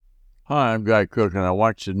Hi, I'm Guy Cook, and I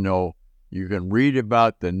want you to know you can read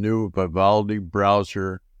about the new Vivaldi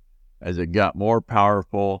browser as it got more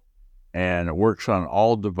powerful, and it works on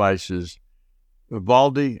all devices.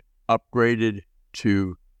 Vivaldi upgraded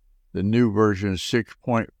to the new version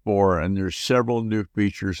 6.4, and there's several new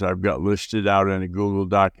features I've got listed out in a Google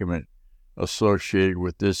document associated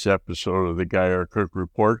with this episode of the Guy R. Cook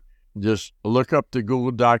Report. Just look up the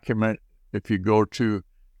Google document if you go to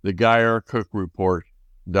the Guy R. Cook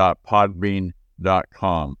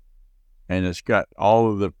Report.podbean.com, and it's got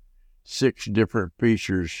all of the 6 different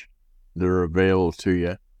features that are available to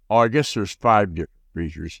you. Oh, I guess there's 5 different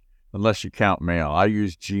features, unless you count mail. I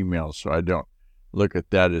use Gmail, so I don't look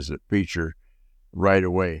at that as a feature right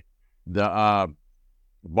away. The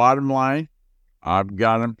bottom line, I've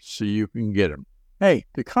got them so you can get them. Hey,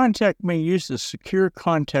 to contact me, use the secure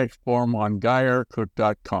contact form on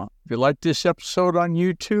GuyRcook.com. If you like this episode on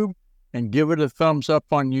YouTube, and give it a thumbs up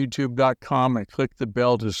on YouTube.com and click the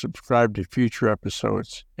bell to subscribe to future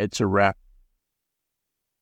episodes. It's a wrap.